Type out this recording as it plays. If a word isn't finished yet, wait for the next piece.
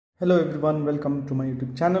Hello everyone, welcome to my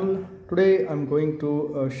YouTube channel. Today I'm going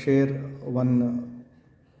to share one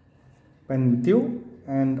pen with you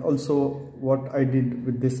and also what I did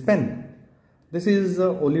with this pen. This is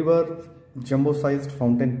Oliver jumbo sized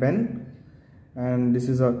fountain pen, and this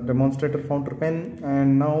is a demonstrator fountain pen,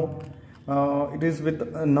 and now it is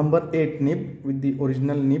with a number 8 nib. With the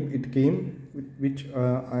original nib it came with which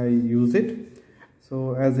I use it.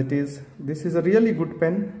 So as it is, this is a really good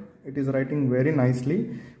pen. It is writing very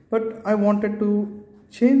nicely, but I wanted to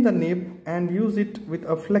change the nib and use it with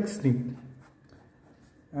a flex nib.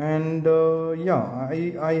 And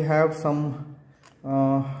I have some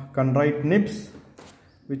Conrite nibs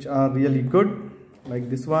which are really good,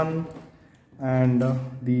 like this one, and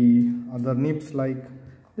the other nibs like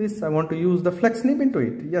this. I want to use the flex nib into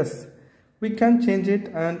it. Yes, we can change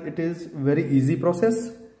it, and it is very easy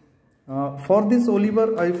process. For this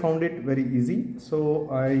Oliver I found it very easy, so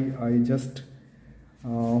I just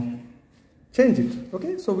change it.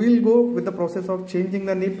 Okay, so we'll go with the process of changing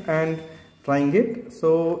the nib and trying it.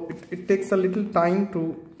 So it takes a little time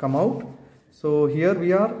to come out. So here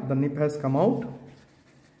we are, the nib has come out,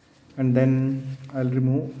 and then I'll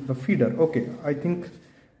remove the feeder. Okay, I think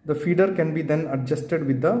the feeder can be then adjusted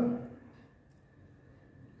with the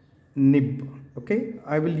nib. Okay,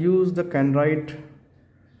 I will use the Conrite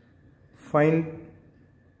fine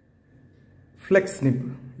flex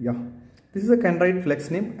nib. Yeah, this is a Conrite flex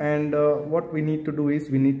nib, and what we need to do is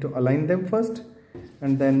we need to align them first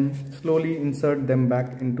and then slowly insert them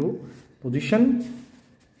back into position.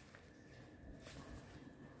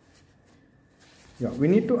 Yeah, we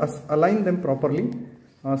need to align them properly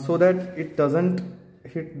so that it doesn't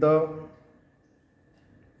hit the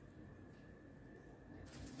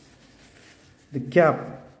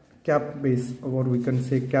cap base, or we can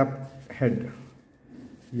say cap head.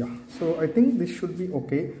 Yeah, so I think this should be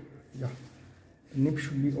okay. Yeah, the nib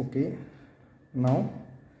should be okay now,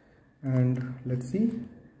 and let's see.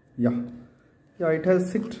 Yeah, it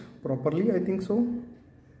has sit properly, I think so.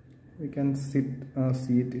 We can see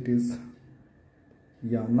it. It is,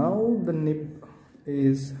 yeah, now the nib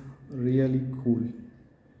is really cool.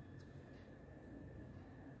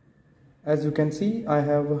 As you can see, I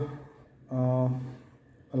have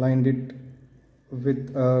aligned it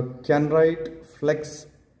with a Conrite flex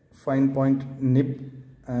fine point nib,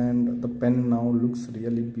 and the pen now looks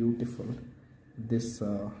really beautiful, this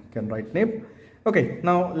Conrite nib. Okay,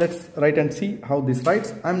 now let's write and see how this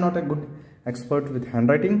writes. I'm not a good expert with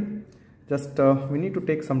handwriting, just we need to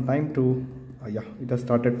take some time to yeah, it has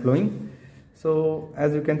started flowing. So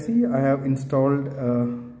as you can see, I have installed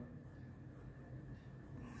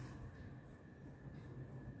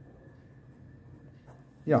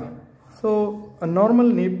yeah, so a normal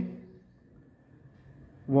nib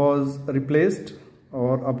was replaced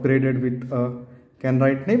or upgraded with a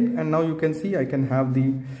Conrite nib, and now you can see I can have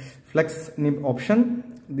the flex nib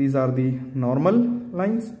option. These are the normal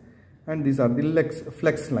lines and these are the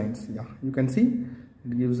flex lines. Yeah, you can see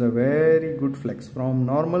it gives a very good flex from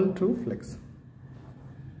normal to flex.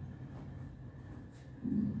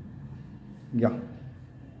 Yeah,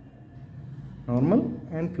 normal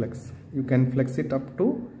and flex. You can flex it up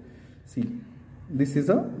to, see, this is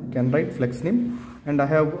a Conrite flex nib, and I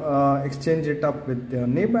have exchanged it up with the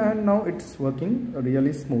nib, and now it's working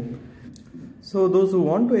really smooth. So those who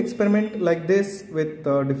want to experiment like this with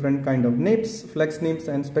different kind of nibs, flex nibs,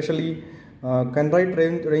 and especially Conrite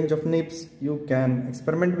range of nibs, you can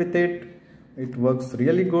experiment with it. It works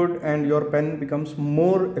really good, and your pen becomes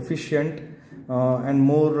more efficient and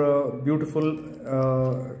more beautiful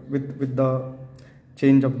with the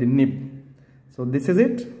change of the nib. So this is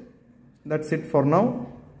it. That's it for now.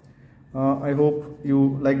 I hope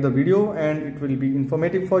you like the video, and it will be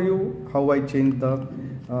informative for you how I changed the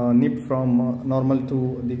nib from normal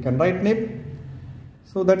to the Conrite nib.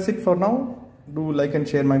 So that's it for now. Do like and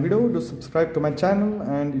share my video, do subscribe to my channel,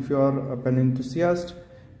 and if you are a pen enthusiast,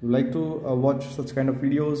 you like to watch such kind of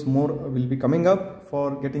videos, more will be coming up.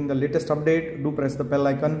 For getting the latest update, do press the bell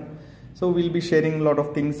icon. So we'll be sharing a lot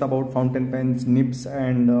of things about fountain pens, nibs,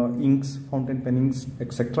 and inks, fountain pen inks,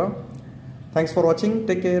 etc. Thanks for watching.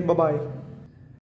 Take care. Bye bye.